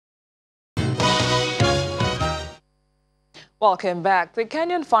Welcome back. The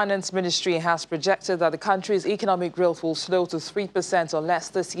Kenyan Finance Ministry has projected that the country's economic growth will slow to 3% or less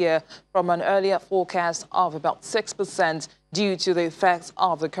this year from an earlier forecast of about 6% due to the effects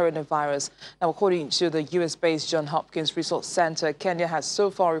of the coronavirus. Now, according to the US-based Johns Hopkins Research Center, Kenya has so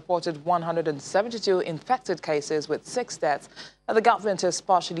far reported 172 infected cases with 6 deaths. And the government has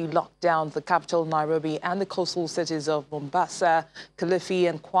partially locked down the capital, Nairobi, and the coastal cities of Mombasa, Kilifi,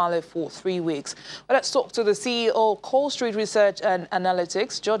 and Kwale for 3 weeks. Well, let's talk to the CEO, Call Street Research and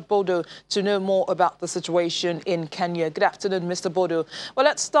Analytics, George Bodo, to know more about the situation in Kenya. Good afternoon, Mr. Bodo. Well,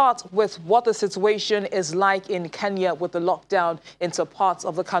 let's start with what the situation is like in Kenya with the lockdown into parts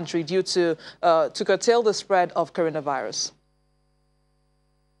of the country due to curtail the spread of coronavirus.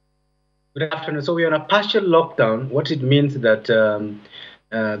 Good afternoon. So we are on a partial lockdown. What it means that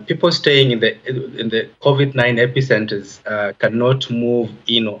people staying in the COVID-19 epicenters cannot move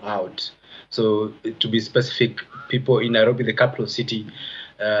in or out. So to be specific, people in Nairobi, the capital city,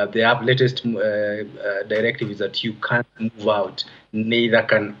 the latest directive is that you can't move out. Neither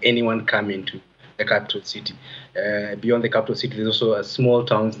can anyone come into the capital city. Beyond the capital city, there's also a small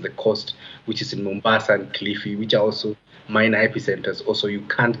towns in the coast, which is in Mombasa and Kilifi, which are also minor epicenters. Also, you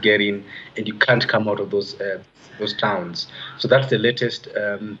can't get in and you can't come out of those towns. So that's the latest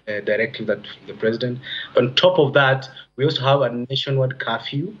directive that the president. On top of that, we also have a nationwide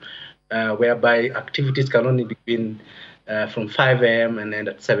curfew, whereby activities can only begin from 5 a.m. and end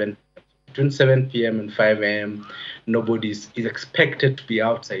at 7. Between 7 p.m. and 5 a.m., nobody is expected to be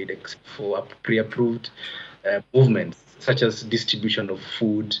outside except for pre-approved movements, such as distribution of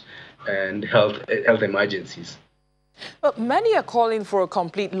food and health emergencies. Well, many are calling for a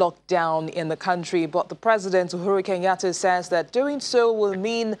complete lockdown in the country, but the President, Uhuru Kenyatta, says that doing so will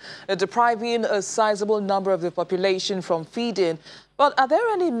mean depriving a sizable number of the population from feeding. But are there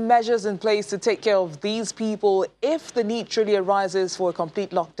any measures in place to take care of these people if the need truly arises for a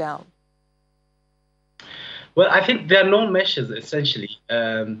complete lockdown? Well, I think there are no measures, essentially.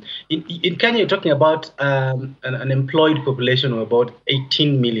 In Kenya, you're talking about an unemployed population of about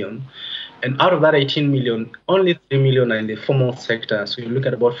 18 million. And out of that 18 million, only 3 million are in the formal sector. So you look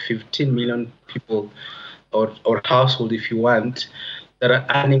at about 15 million people or household, if you want, that are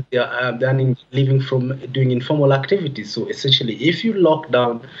earning living from doing informal activities. So essentially, if you lock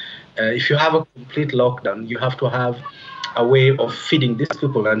down, if you have a complete lockdown, you have to have a way of feeding these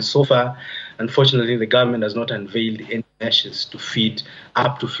people. And so far, unfortunately, the government has not unveiled any measures to feed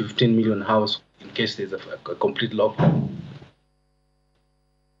up to 15 million households in case there's a complete lockdown.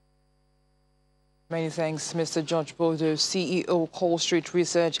 Many thanks, Mr. George Bodo, CEO, Call Street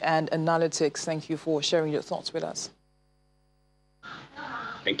Research and Analytics. Thank you for sharing your thoughts with us.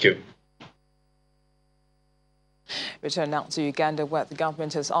 Thank you. Return now to Uganda, where the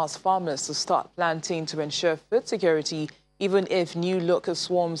government has asked farmers to start planting to ensure food security, even if new locust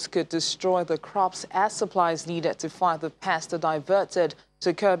swarms could destroy the crops as supplies needed to fight the pest are diverted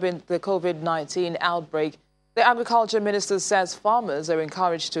to curbing the COVID-19 outbreak. The Agriculture Minister says farmers are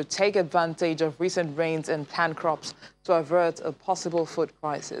encouraged to take advantage of recent rains and plant crops to avert a possible food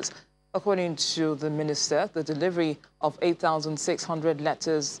crisis. According to the minister, the delivery of 8,600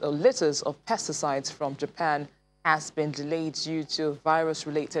 liters of pesticides from Japan has been delayed due to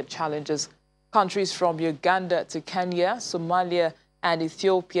virus-related challenges. Countries from Uganda to Kenya, Somalia, and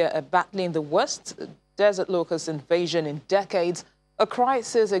Ethiopia are battling the worst desert locust invasion in decades, a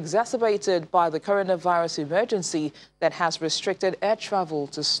crisis exacerbated by the coronavirus emergency that has restricted air travel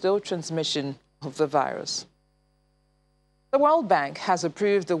to slow transmission of the virus. The World Bank has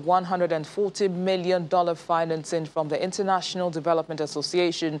approved the $140 million financing from the International Development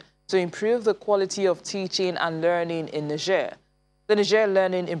Association to improve the quality of teaching and learning in Niger. The Niger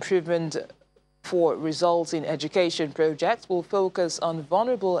Learning Improvement for Results in Education project will focus on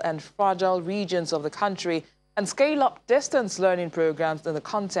vulnerable and fragile regions of the country and scale up distance learning programs in the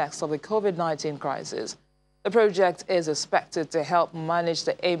context of the COVID-19 crisis. The project is expected to help manage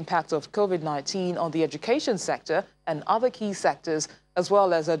the impact of COVID-19 on the education sector and other key sectors, as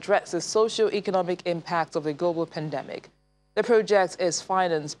well as address the socio-economic impact of the global pandemic. The project is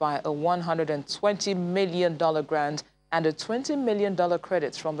financed by a $120 million grant and a $20 million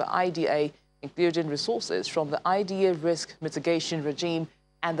credit from the IDA, including resources from the IDA Risk Mitigation Regime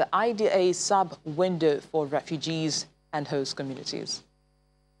and the IDA sub-window for refugees and host communities.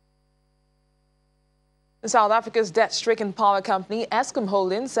 South Africa's debt-stricken power company, Eskom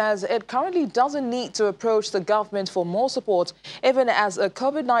Holdings, says it currently doesn't need to approach the government for more support, even as a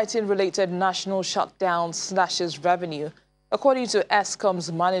COVID-19-related national shutdown slashes revenue. According to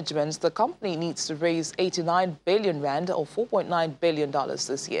Eskom's management, the company needs to raise 89 billion rand, or $4.9 billion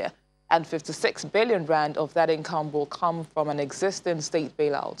this year. and 56 billion rand of that income will come from an existing state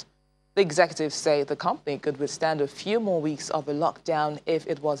bailout. The executives say the company could withstand a few more weeks of a lockdown if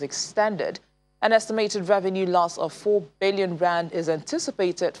it was extended. An estimated revenue loss of 4 billion rand is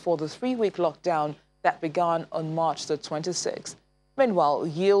anticipated for the 3-week lockdown that began on March the 26th. Meanwhile,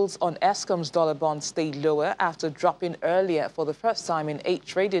 yields on Eskom's dollar bonds stayed lower after dropping earlier for the first time in 8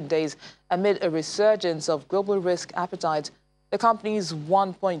 trading days amid a resurgence of global risk appetite. The company's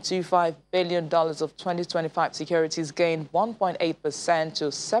 $1.25 billion of 2025 securities gained 1.8% to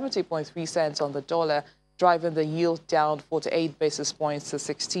 70.3 cents on the dollar, driving the yield down 48 basis points to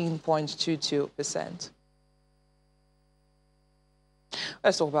 16.22%.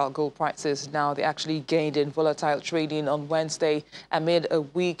 Let's talk about gold prices now. They actually gained in volatile trading on Wednesday amid a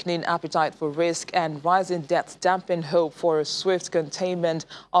weakening appetite for risk and rising debts dampened hope for a swift containment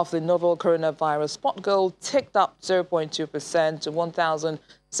of the novel coronavirus. Spot gold ticked up 0.2% to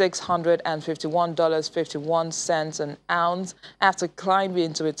 $1,651.51 an ounce after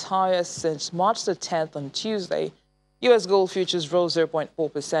climbing to its highest since March the 10th on Tuesday. U.S. gold futures rose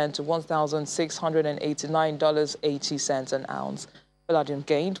 0.4% to $1,689.80 an ounce. Palladium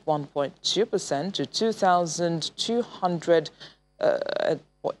gained 1.2% to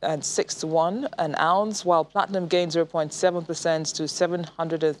 $2,206 an ounce, while platinum gained 0.7% to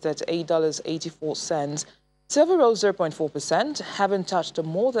 $738.84. Silver rose 0.4%, having touched a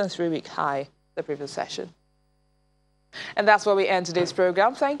more than 3-week high the previous session. And that's where we end today's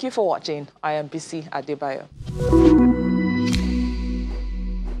program. Thank you for watching. I am Bisi Adebayo.